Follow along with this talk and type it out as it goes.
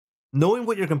Knowing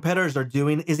what your competitors are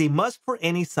doing is a must for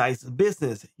any size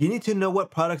business. You need to know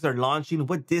what products are launching,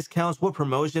 what discounts, what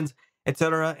promotions,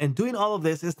 etc. And doing all of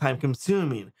this is time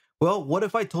consuming. Well, what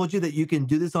if I told you that you can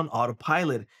do this on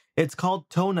autopilot? It's called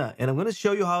Tona, and I'm going to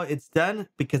show you how it's done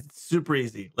because it's super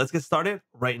easy. Let's get started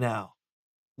right now.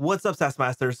 What's up, SaaS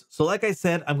Masters? So like I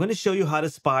said, I'm going to show you how to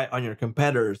spy on your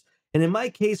competitors. And in my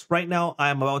case, right now,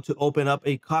 I'm about to open up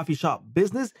a coffee shop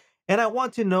business, and I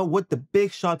want to know what the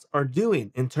big shots are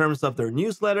doing in terms of their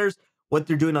newsletters, what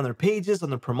they're doing on their pages, on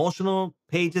their promotional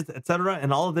pages, etc.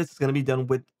 And all of this is going to be done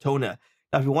with Tona.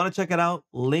 Now, if you want to check it out,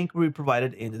 link will be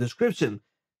provided in the description.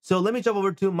 So let me jump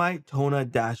over to my Tona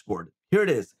dashboard. Here it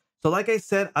is. So like I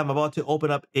said, I'm about to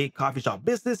open up a coffee shop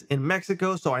business in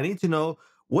Mexico. So I need to know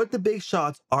what the big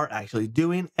shots are actually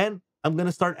doing. And I'm going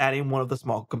to start adding one of the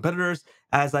small competitors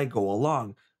as I go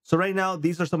along. So right now,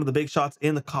 these are some of the big shots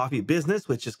in the coffee business,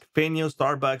 which is Cafeño,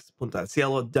 Starbucks, Punta del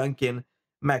Cielo, Dunkin',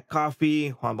 Mac Coffee,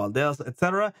 Juan Valdez,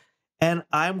 etc. And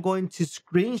I'm going to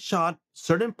screenshot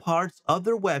certain parts of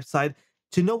their website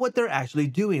to know what they're actually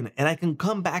doing. And I can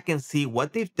come back and see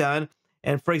what they've done.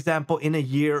 And for example, in a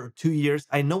year or 2 years,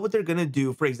 I know what they're going to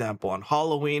do, for example, on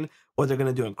Halloween, what they're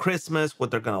going to do on Christmas,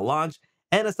 what they're going to launch.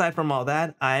 And aside from all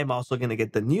that, I'm also going to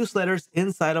get the newsletters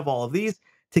inside of all of these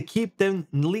to keep them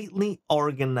neatly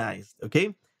organized.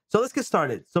 Okay, so let's get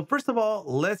started. So first of all,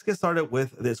 let's get started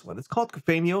with this one. It's called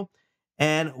Cafeño.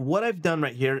 And what I've done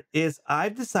right here is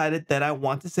I've decided that I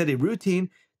want to set a routine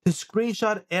to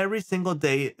screenshot every single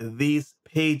day these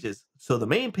pages. So the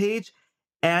main page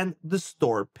and the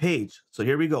store page. So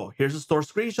here we go. Here's the store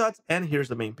screenshots and here's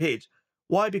the main page.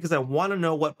 Why? Because I want to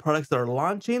know what products they're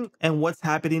launching and what's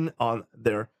happening on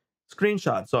their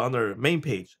screenshot. So on their main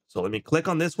page. So let me click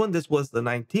on this one. This was the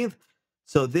 19th.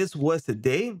 So this was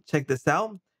today. Check this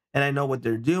out. And I know what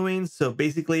they're doing. So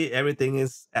basically everything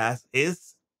is as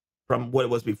is from what it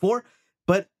was before,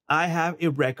 but I have a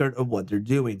record of what they're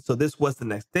doing. So this was the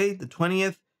next day, the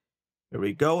 20th. Here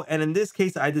we go. And in this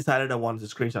case, I decided I wanted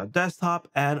to screenshot desktop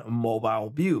and mobile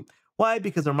view. Why?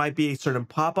 Because there might be a certain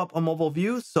pop-up on mobile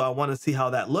view. So I want to see how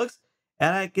that looks.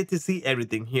 And I get to see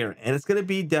everything here. And it's going to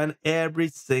be done every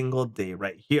single day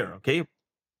right here. Okay.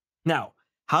 Now,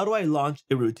 how do I launch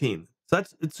a routine? So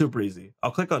it's super easy.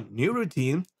 I'll click on new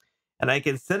routine and I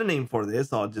can set a name for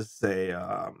this. I'll just say,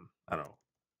 I don't know,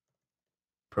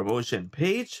 promotion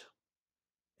page.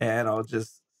 And I'll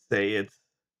just say it's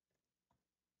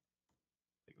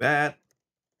like that.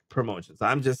 Promotions.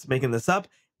 I'm just making this up.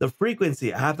 The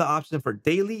frequency, I have the option for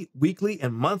daily, weekly,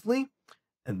 and monthly.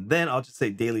 And then I'll just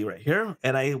say daily right here.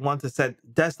 And I want to set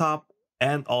desktop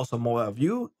and also mobile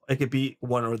view. It could be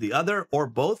one or the other or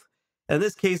both. In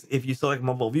this case, if you select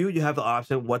mobile view, you have the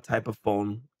option what type of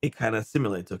phone it kind of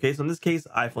simulates. Okay, so in this case,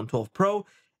 iPhone 12 Pro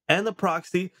and the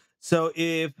proxy. So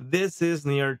if this is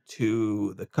near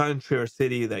to the country or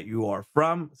city that you are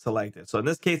from, select it. So in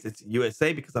this case, it's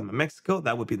USA because I'm in Mexico.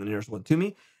 That would be the nearest one to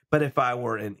me. But if I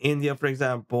were in India, for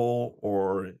example,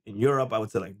 or in Europe, I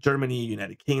would say like Germany,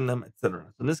 United Kingdom, etc.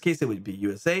 So in this case, it would be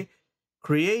USA.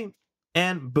 Create,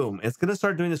 and boom, it's going to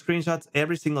start doing the screenshots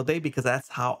every single day because that's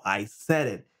how I set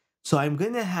it. So I'm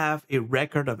going to have a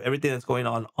record of everything that's going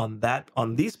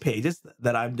on these pages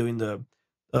that I'm doing the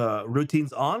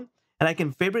routines on. And I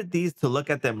can favorite these to look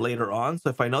at them later on. So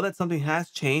if I know that something has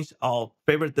changed, I'll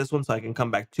favorite this one so I can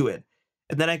come back to it.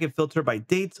 And then I can filter by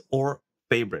dates or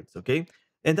favorites, okay?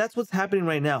 And that's what's happening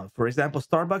right now. For example,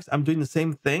 Starbucks, I'm doing the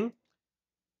same thing.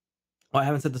 Oh, I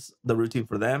haven't set the routine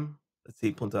for them. Let's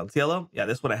see, Punta del Cielo. Yeah,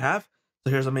 this one I have.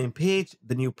 So here's the main page,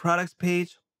 the new products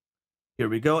page. Here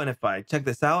we go. And if I check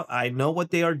this out, I know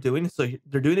what they are doing. So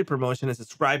they're doing a promotion and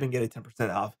subscribe and get a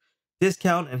 10% off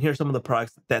discount. And here's some of the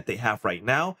products that they have right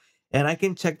now. And I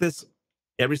can check this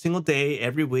every single day,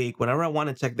 every week, whenever I want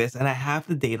to check this. And I have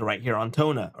the data right here on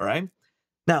Tona. All right.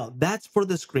 Now that's for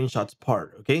the screenshots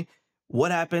part. Okay.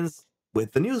 What happens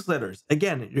with the newsletters?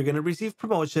 Again, you're going to receive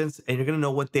promotions and you're going to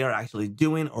know what they are actually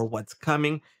doing or what's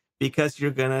coming because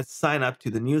you're going to sign up to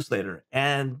the newsletter.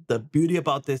 And the beauty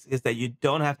about this is that you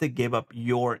don't have to give up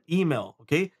your email.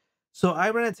 Okay. So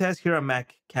I ran a test here at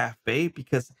Mac Cafe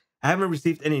because I haven't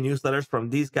received any newsletters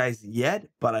from these guys yet,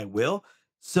 but I will.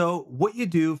 So what you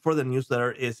do for the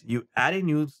newsletter is you add a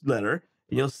newsletter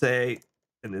and you'll say,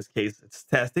 in this case, it's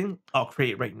testing. I'll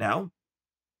create right now.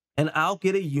 And I'll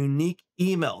get a unique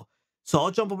email. So I'll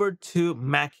jump over to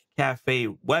Mac Cafe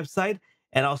website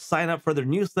and I'll sign up for their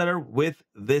newsletter with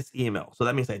this email. So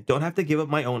that means I don't have to give up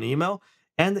my own email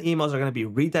and the emails are going to be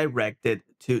redirected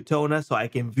to Tona so I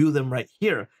can view them right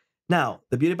here. Now,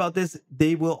 the beauty about this,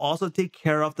 they will also take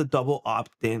care of the double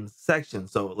opt-in section.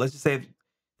 So let's just say if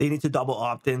they need to double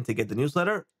opt-in to get the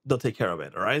newsletter, they'll take care of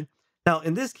it, all right? Now,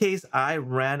 in this case, I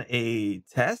ran a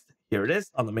test. Here it is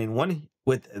on the main one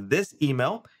with this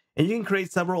email. And you can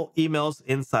create several emails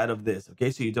inside of this.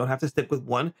 Okay. So you don't have to stick with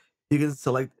one. You can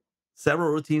select several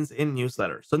routines in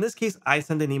newsletters. So in this case, I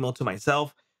send an email to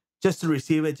myself just to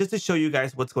receive it, just to show you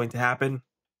guys what's going to happen.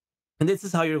 And this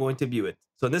is how you're going to view it.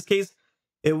 So in this case,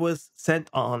 it was sent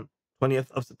on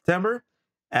 20th of September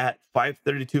at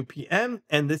 5:32 p.m.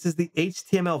 And this is the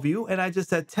HTML view. And I just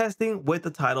said testing with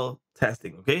the title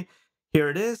testing. Okay. Here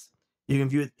it is. You can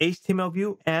view the HTML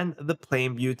view and the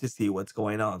plain view to see what's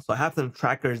going on. So I have some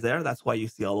trackers there. That's why you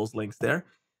see all those links there.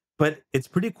 But it's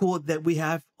pretty cool that we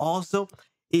have also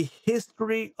a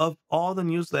history of all the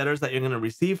newsletters that you're going to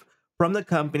receive from the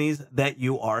companies that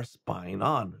you are spying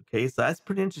on. Okay, so that's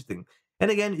pretty interesting. And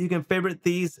again, you can favorite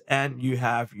these and you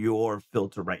have your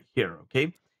filter right here.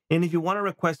 Okay, and if you want to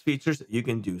request features, you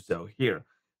can do so here.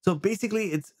 So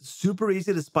basically, it's super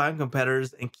easy to spy on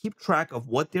competitors and keep track of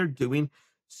what they're doing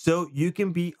so you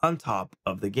can be on top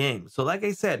of the game. So, like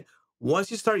I said,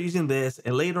 once you start using this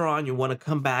and later on you want to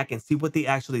come back and see what they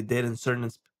actually did in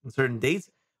certain dates,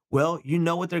 well, you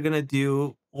know what they're gonna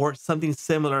do or something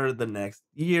similar the next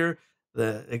year,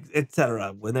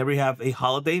 etc. Whenever you have a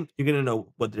holiday, you're gonna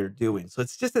know what they're doing. So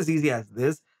it's just as easy as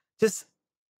this. Just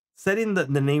setting the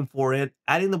name for it,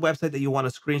 adding the website that you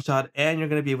want to screenshot, and you're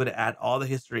going to be able to add all the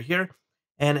history here.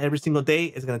 And every single day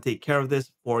is going to take care of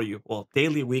this for you. Well,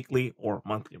 daily, weekly, or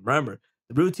monthly. Remember,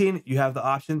 the routine, you have the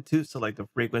option to select the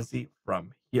frequency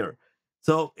from here.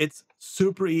 So it's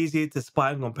super easy to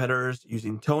spy on competitors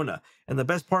using Tona. And the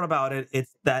best part about it is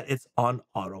that it's on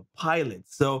autopilot.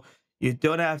 So you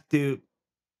don't have to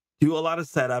do a lot of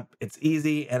setup. It's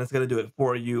easy and it's going to do it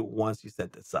for you once you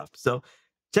set this up. So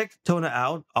check Tona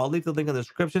out. I'll leave the link in the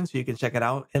description so you can check it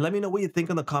out and let me know what you think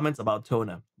in the comments about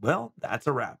Tona. Well, that's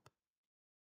a wrap.